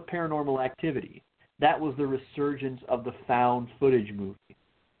saw it with Paranormal Activity. That was the resurgence of the found footage movie.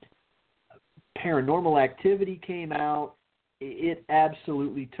 Paranormal Activity came out. It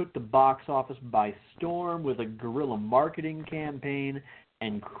absolutely took the box office by storm with a guerrilla marketing campaign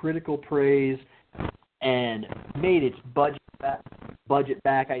and critical praise, and made its budget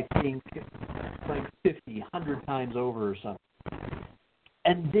back, I think, like 50, 100 times over or something.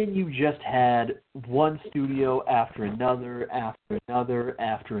 And then you just had one studio after another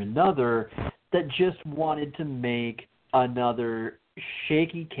that just wanted to make another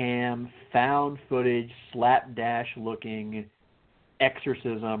shaky cam, found footage, slapdash looking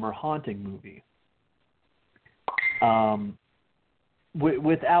exorcism or haunting movie.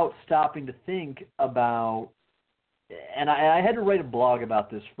 Without stopping to think about, and I had to write a blog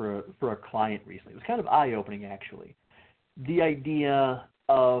about this for a client recently. It was kind of eye-opening, actually. The idea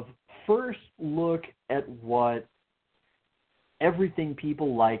of first look at what everything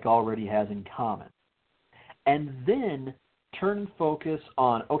people like already has in common, and then turn and focus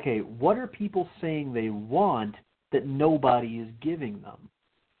on, okay, what are people saying they want that nobody is giving them?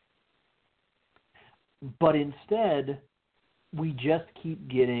 But instead, we just keep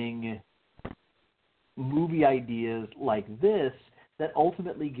getting movie ideas like this that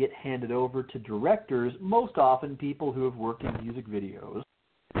ultimately get handed over to directors, most often people who have worked in music videos,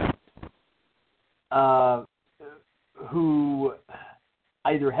 who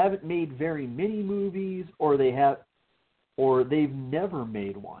either haven't made very many movies or they've never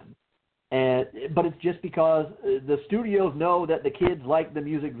made one. But it's just because the studios know that the kids like the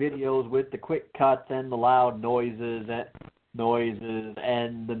music videos with the quick cuts and the loud noises, noises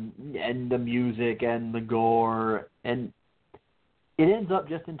and the music and the gore, and it ends up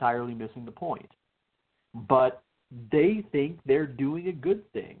just entirely missing the point. But they think they're doing a good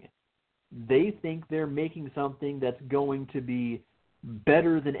thing. They think they're making something that's going to be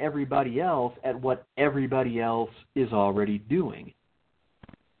better than everybody else at what everybody else is already doing.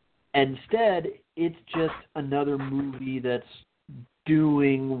 Instead, it's just another movie that's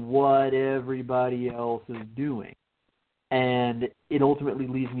doing what everybody else is doing. And it ultimately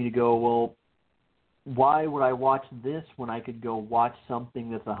leads me to go, well, why would I watch this when I could go watch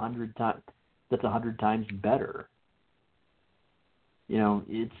something that's 100 times better? You know,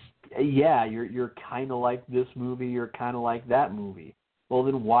 it's, yeah, you're kind of like this movie, you're kind of like that movie. Well,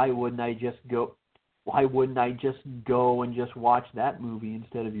 then why wouldn't I just go and just watch that movie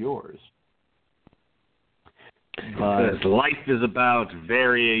instead of yours? Because life is about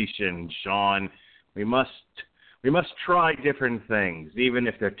variation, Sean. We must try different things, even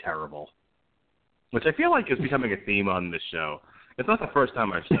if they're terrible. Which I feel like is becoming a theme on this show. It's not the first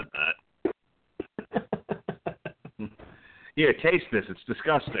time I've said that. Here, taste this. It's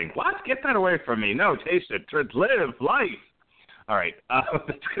disgusting. What? Get that away from me. No, taste it. Live life. All right.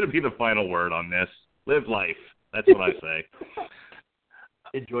 That's going to be the final word on this. Live life. That's what I say.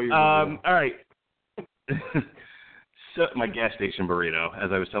 Enjoy your burrito. All right. So, my gas station burrito,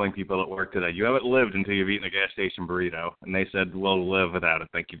 as I was telling people at work today, you haven't lived until you've eaten a gas station burrito. And they said, we'll live without it.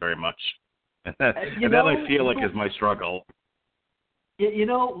 Thank you very much. And that I feel like is my struggle. You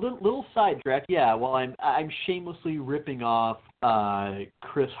know, little sidetrack. Yeah, well, I'm shamelessly ripping off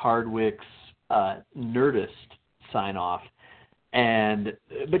Chris Hardwick's Nerdist sign-off.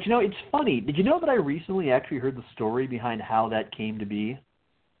 But, you know, it's funny. Did you know that I recently actually heard the story behind how that came to be?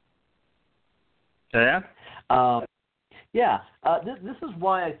 Yeah? Yeah. This is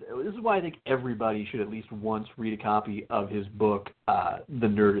why I think everybody should at least once read a copy of his book, The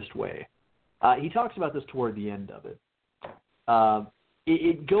Nerdist Way. He talks about this toward the end of it.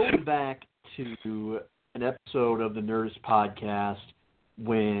 It goes back to an episode of the Nerdist podcast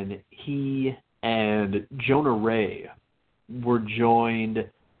when he and Jonah Ray were joined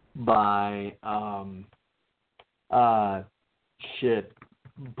by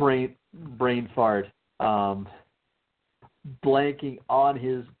brain fart, blanking on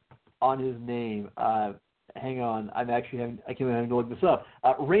his name. Hang on, I keep having to look this up.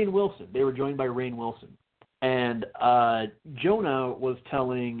 Rainn Wilson. They were joined by Rainn Wilson, and Jonah was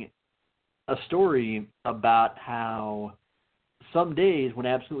telling a story about how some days when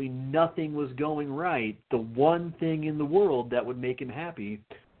absolutely nothing was going right, the one thing in the world that would make him happy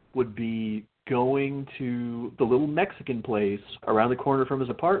would be going to the little Mexican place around the corner from his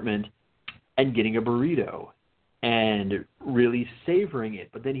apartment and getting a burrito and really savoring it.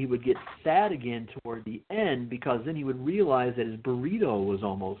 But then he would get sad again toward the end because then he would realize that his burrito was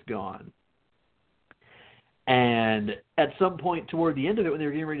almost gone. And at some point toward the end of it, when they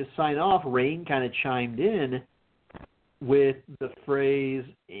were getting ready to sign off, Rainn kind of chimed in with the phrase,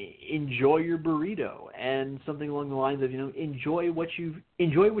 enjoy your burrito, and something along the lines of, you know, enjoy what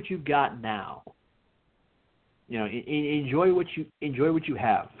you've got now. You know, enjoy what you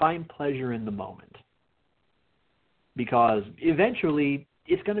have. Find pleasure in the moment. Because eventually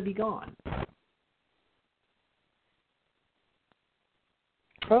it's going to be gone.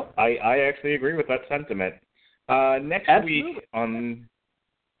 Well, I actually agree with that sentiment. Next week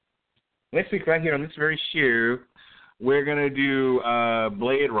right here on this very show, we're going to do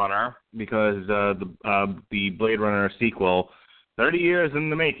Blade Runner because the Blade Runner sequel, 30 years in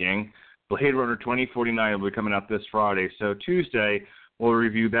the making, Blade Runner 2049 will be coming out this Friday. So Tuesday, we'll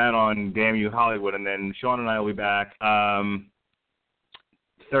review that on Damn You Hollywood, and then Sean and I will be back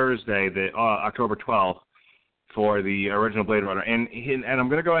Thursday, October 12th, for the original Blade Runner. And I'm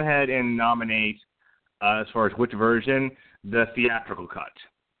going to go ahead and nominate, as far as which version, the theatrical cut.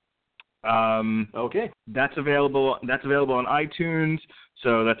 Okay. That's available on iTunes,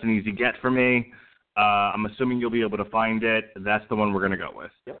 so that's an easy get for me. I'm assuming you'll be able to find it. That's the one we're going to go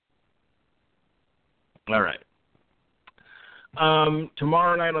with. Yep. All right.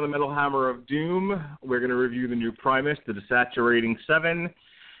 Tomorrow night on the Metal Hammer of Doom, we're going to review the new Primus, the Desaturating 7,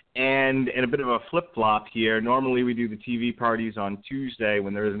 and in a bit of a flip-flop here, normally we do the TV parties on Tuesday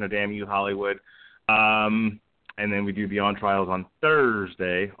when there isn't a Damn You Hollywood, and then we do the on-trials on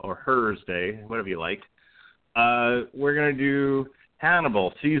Thursday, or Thursday, whatever you like. We're going to do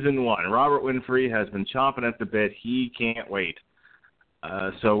Hannibal, Season 1. Robert Winfrey has been chomping at the bit. He can't wait.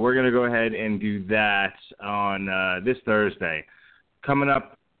 So we're going to go ahead and do that on this Thursday. Coming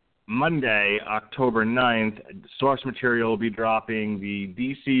up Monday, October 9th, source material will be dropping the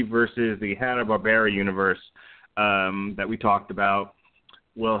DC versus the Hanna-Barbera universe that we talked about.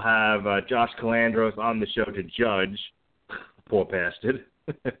 We'll have Josh Calandros on the show to judge. Poor bastard.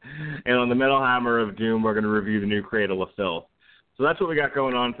 And on the Metal Hammer of Doom, we're going to review the new Cradle of Filth. So that's what we got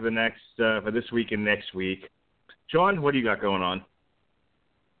going on for the next for this week and next week. Sean, what do you got going on?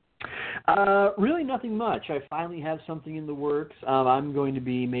 Really nothing much. I finally have something in the works. I'm going to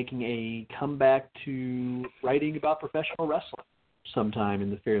be making a comeback to writing about professional wrestling sometime in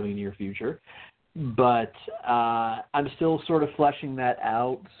the fairly near future. But I'm still sort of fleshing that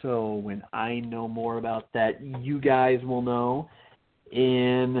out, so when I know more about that, you guys will know.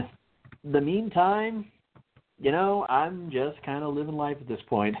 In the meantime, you know, I'm just kind of living life at this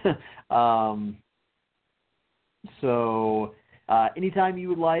point. So anytime you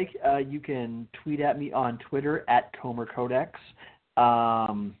would like, you can tweet at me on Twitter at ComerCodex.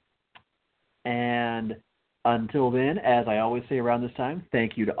 And until then, as I always say around this time,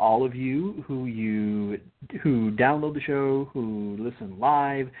 thank you to all of you who download the show, who listen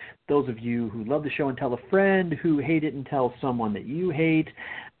live, those of you who love the show and tell a friend, who hate it and tell someone that you hate.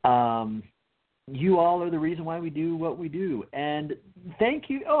 You all are the reason why we do what we do. And thank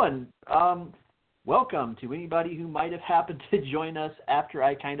you. Oh, and welcome to anybody who might have happened to join us after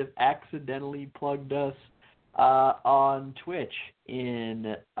I kind of accidentally plugged us on Twitch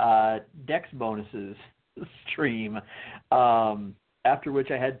in Dex Bonuses stream, after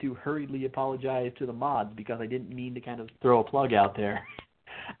which I had to hurriedly apologize to the mods because I didn't mean to kind of throw a plug out there.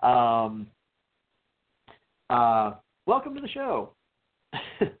 Welcome to the show.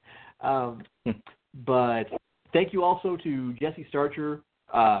 But thank you also to Jesse Starcher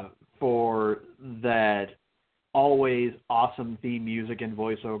for that always awesome theme music and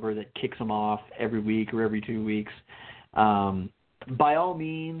voiceover that kicks them off every week or every 2 weeks. By all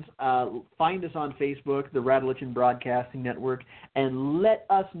means, find us on Facebook, the Radulich and Broadcasting Network, and let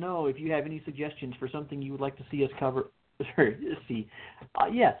us know if you have any suggestions for something you would like to see us cover. See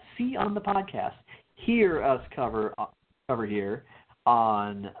on the podcast. Hear us cover here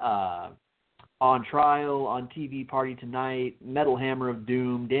on Trial, on TV Party Tonight, Metal Hammer of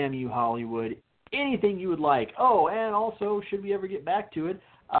Doom, Damn You Hollywood, anything you would like. Oh, and also, should we ever get back to it,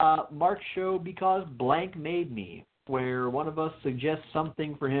 Mark's show Because Blank Made Me, where one of us suggests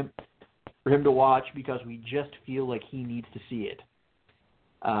something for him to watch because we just feel like he needs to see it.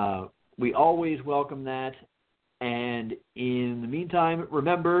 We always welcome that. And in the meantime,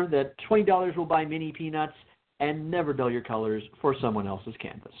 remember that $20 will buy mini peanuts, and never dull your colors for someone else's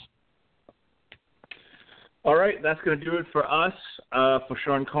canvas. All right, that's going to do it for us. For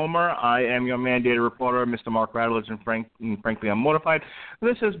Sean Comer, I am your mandated reporter, Mr. Mark Radulich, and frankly, I'm mortified.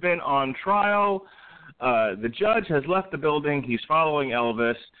 This has been On Trial. The judge has left the building. He's following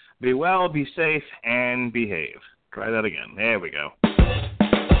Elvis. Be well, be safe, and behave. Try that again. There we go.